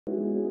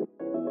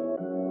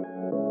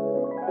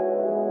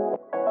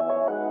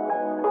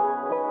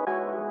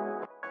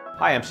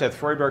Hi, I'm Seth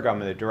Freuberg. I'm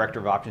the Director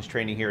of Options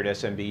Trading here at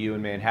SMBU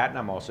in Manhattan.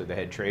 I'm also the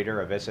head trader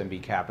of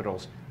SMB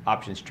Capital's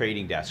Options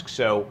Trading Desk.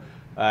 So,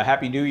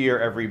 Happy New Year,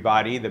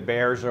 everybody. The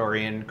bears are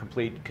in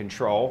complete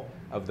control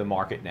of the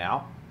market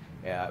now.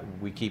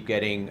 We keep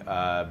getting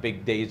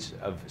big days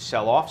of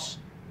sell-offs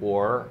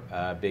or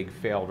big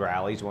failed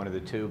rallies, one of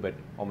the two, but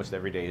almost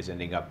every day is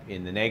ending up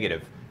in the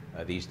negative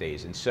these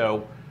days. And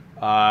so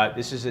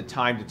this is a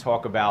time to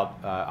talk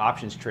about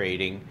options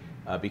trading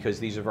because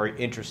these are very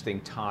interesting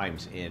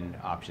times in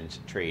options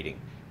trading.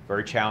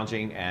 Very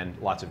challenging and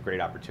lots of great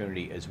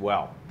opportunity as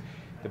well.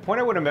 The point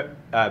I want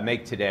to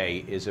make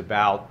today is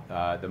about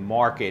the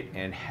market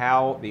and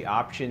how the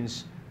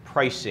options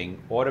pricing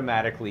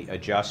automatically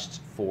adjusts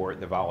for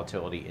the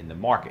volatility in the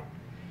market.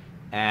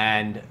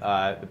 And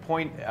the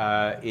point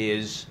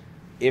is,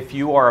 if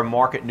you are a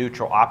market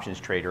neutral options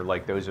trader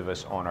like those of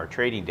us on our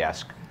trading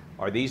desk,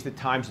 are these the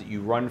times that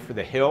you run for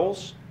the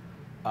hills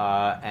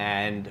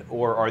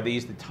or are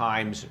these the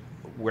times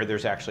where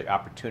there's actually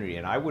opportunity?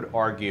 And I would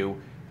argue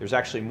there's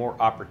actually more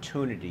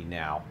opportunity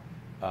now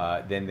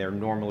than there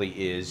normally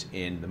is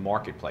in the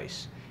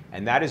marketplace.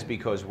 And that is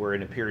because we're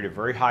in a period of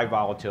very high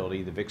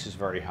volatility. The VIX is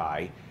very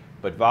high,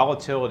 but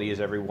volatility,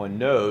 as everyone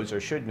knows or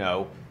should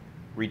know,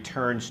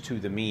 returns to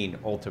the mean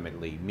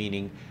ultimately,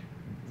 meaning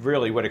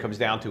really what it comes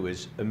down to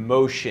is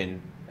emotion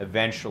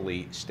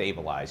eventually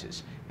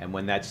stabilizes. And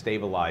when that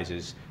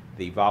stabilizes,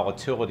 the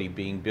volatility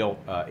being built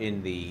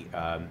in the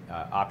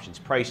options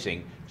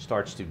pricing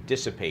starts to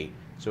dissipate.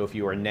 So if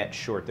you are net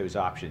short those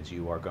options,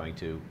 you are going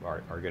to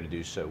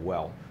do so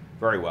well,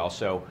 very well.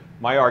 So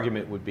my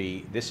argument would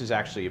be this is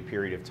actually a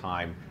period of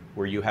time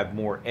where you have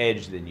more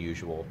edge than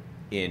usual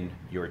in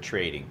your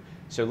trading.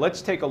 So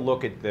let's take a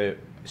look at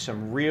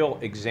some real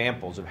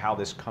examples of how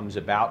this comes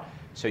about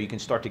so you can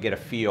start to get a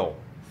feel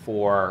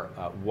for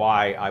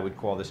why I would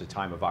call this a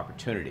time of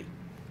opportunity.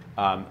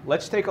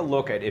 Let's take a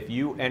look at if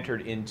you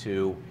entered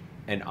into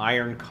an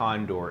iron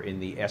condor in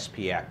the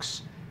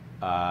SPX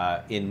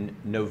in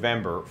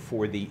November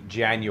for the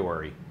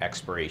January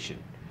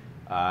expiration.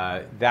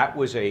 That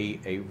was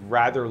a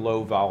rather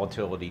low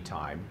volatility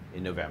time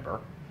in November,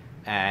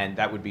 and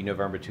that would be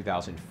November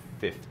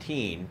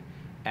 2015.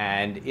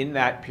 And in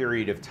that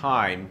period of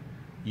time,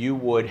 you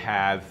would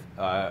have,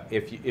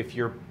 if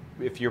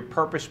your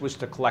purpose was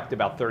to collect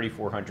about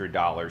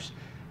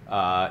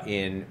 $3,400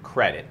 in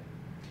credit,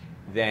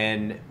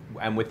 then,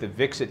 and with the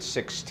VIX at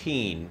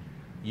 16,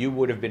 you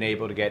would have been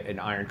able to get an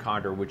iron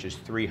condor which is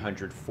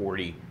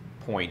 340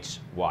 points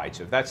wide.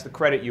 So if that's the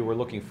credit you were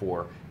looking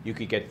for, you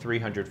could get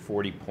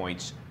 340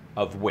 points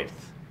of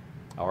width.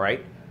 All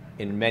right?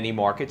 In many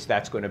markets,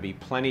 that's going to be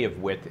plenty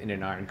of width in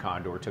an iron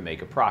condor to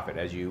make a profit.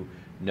 As you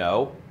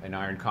know, an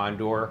iron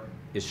condor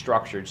is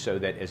structured so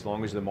that as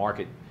long as the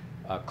market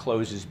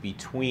closes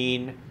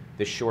between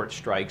the short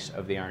strikes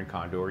of the iron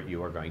condor,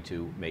 you are going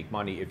to make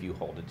money if you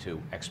hold it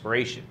to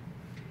expiration.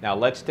 Now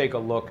let's take a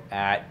look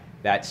at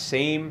that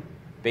same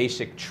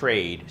basic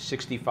trade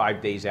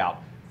 65 days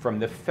out from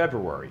the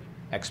February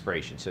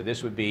expiration. So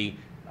this would be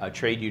a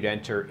trade you'd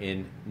enter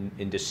in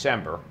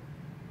December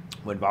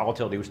when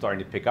volatility was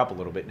starting to pick up a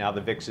little bit. Now the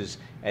VIX is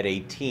at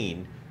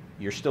 18.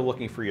 You're still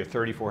looking for your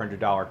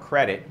 $3,400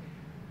 credit,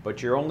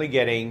 but you're only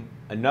getting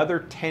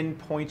another 10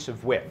 points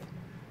of width.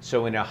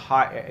 So in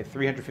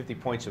 350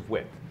 points of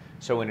width.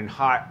 So in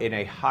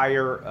a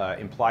higher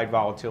implied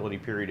volatility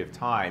period of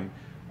time,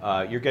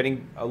 you're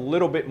getting a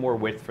little bit more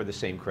width for the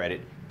same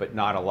credit, but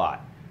not a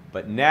lot.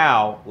 But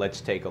now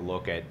let's take a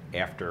look at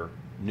after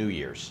New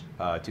Year's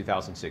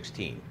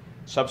 2016.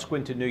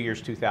 Subsequent to New Year's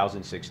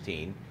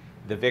 2016,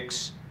 the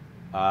VIX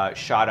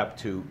shot up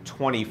to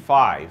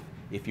 25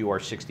 if you are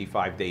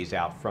 65 days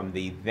out from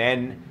the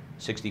then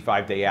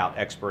 65-day out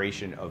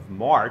expiration of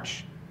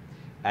March.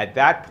 At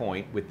that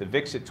point, with the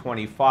VIX at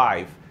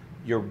 25,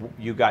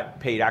 you got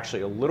paid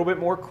actually a little bit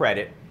more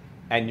credit,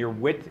 and your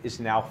width is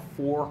now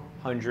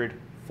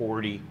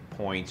 440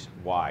 points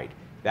wide.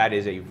 That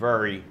is a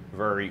very,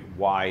 very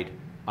wide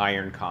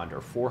iron condor,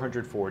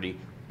 440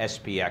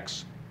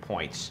 SPX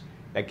points.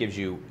 That gives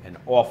you an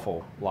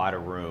awful lot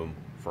of room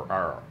for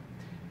error.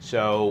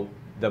 So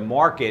the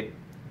market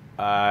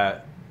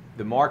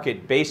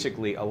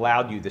basically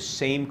allowed you the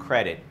same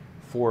credit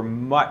for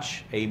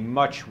a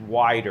much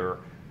wider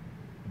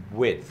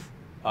width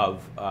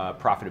of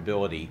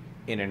profitability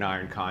in an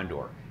iron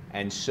condor.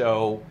 And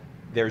so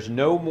there's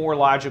no more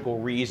logical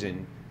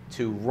reason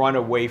to run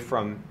away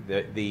from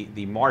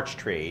the March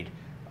trade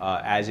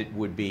as it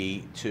would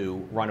be to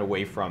run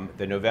away from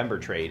the November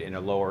trade in a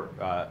lower,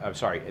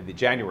 the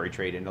January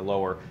trade in a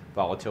lower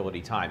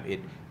volatility time.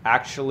 It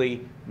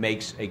actually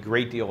makes a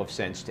great deal of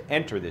sense to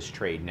enter this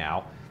trade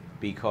now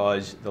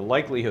because the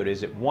likelihood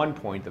is at one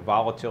point the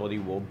volatility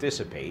will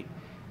dissipate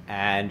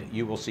and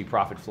you will see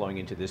profit flowing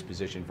into this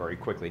position very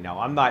quickly. Now,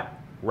 I'm not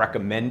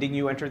recommending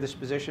you enter this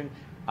position.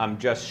 I'm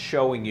just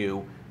showing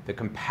you the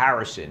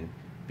comparison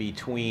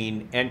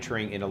between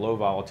entering in a low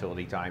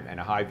volatility time and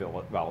a high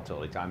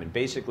volatility time. And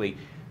basically,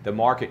 the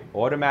market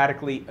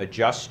automatically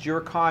adjusts your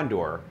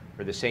condor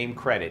for the same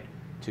credit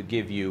to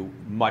give you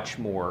much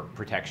more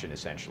protection,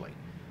 essentially.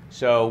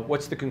 So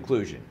what's the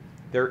conclusion?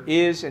 There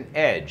is an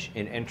edge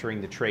in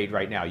entering the trade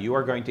right now. You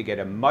are going to get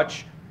a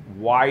much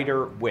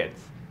wider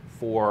width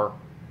for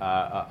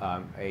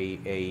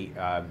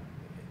the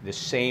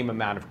same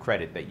amount of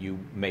credit that you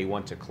may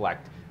want to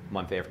collect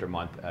month after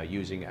month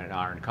using an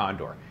iron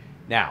condor.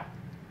 Now,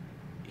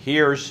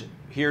 here's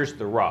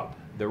the rub.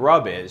 The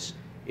rub is,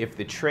 if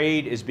the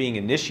trade is being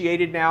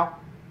initiated now,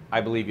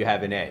 I believe you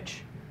have an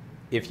edge.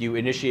 If you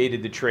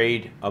initiated the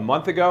trade a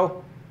month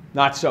ago,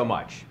 not so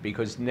much,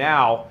 because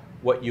now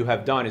what you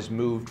have done is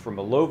moved from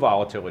a low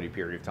volatility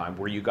period of time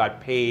where you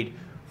got paid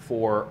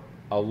for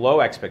a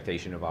low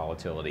expectation of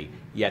volatility,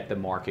 yet the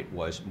market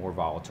was more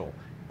volatile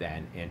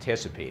than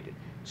anticipated.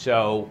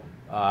 So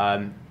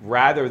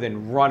rather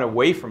than run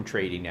away from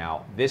trading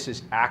now, this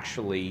is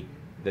actually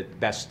the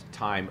best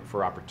time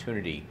for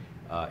opportunity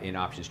in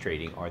options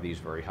trading, are these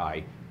very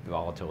high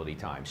volatility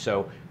times.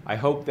 So I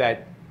hope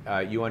that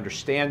you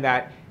understand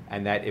that,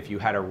 and that if you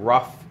had a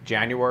rough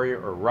January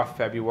or rough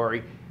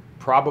February,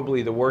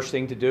 probably the worst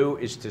thing to do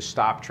is to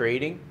stop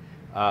trading.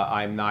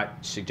 I'm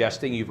not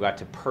suggesting you've got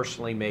to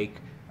personally make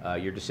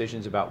your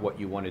decisions about what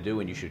you want to do,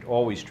 and you should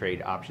always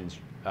trade options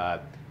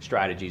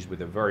strategies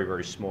with a very,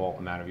 very small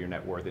amount of your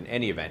net worth in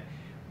any event.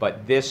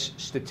 But this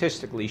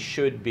statistically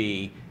should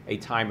be a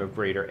time of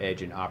greater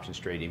edge in options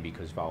trading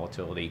because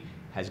volatility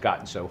has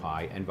gotten so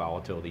high, and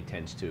volatility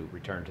tends to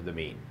return to the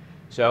mean.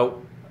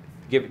 So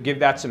give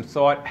that some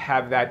thought,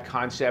 have that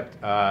concept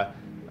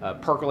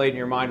percolate in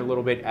your mind a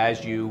little bit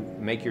as you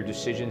make your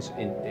decisions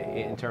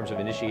in terms of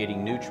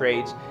initiating new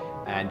trades.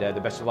 And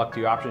the best of luck to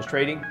you options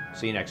trading.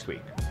 See you next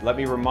week. Let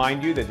me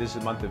remind you that this is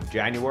the month of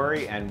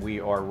January, and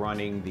we are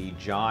running the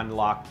John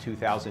Locke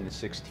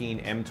 2016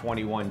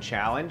 M21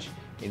 Challenge,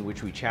 in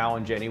which we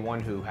challenge anyone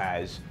who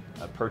has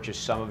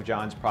purchased some of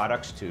John's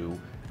products to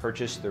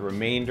purchase the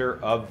remainder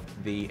of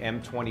the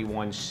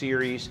M21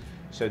 series,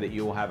 so that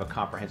you will have a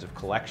comprehensive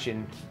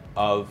collection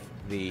of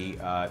the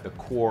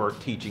core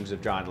teachings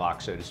of John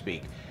Locke, so to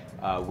speak.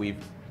 We've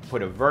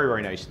put a very,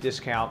 very nice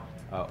discount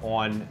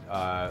on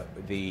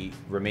the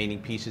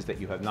remaining pieces that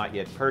you have not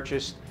yet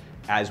purchased,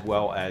 as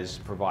well as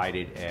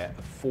provided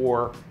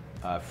 4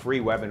 free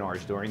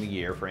webinars during the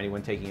year for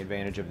anyone taking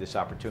advantage of this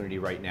opportunity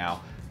right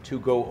now to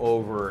go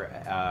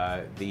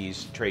over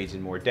these trades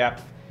in more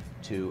depth,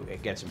 to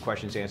get some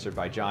questions answered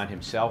by John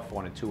himself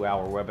on a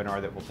 2-hour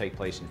webinar that will take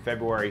place in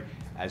February,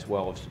 as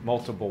well as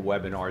multiple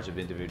webinars of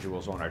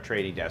individuals on our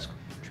trading desk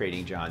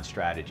trading John's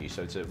strategy.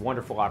 So it's a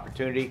wonderful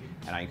opportunity,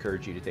 and I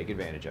encourage you to take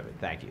advantage of it.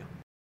 Thank you.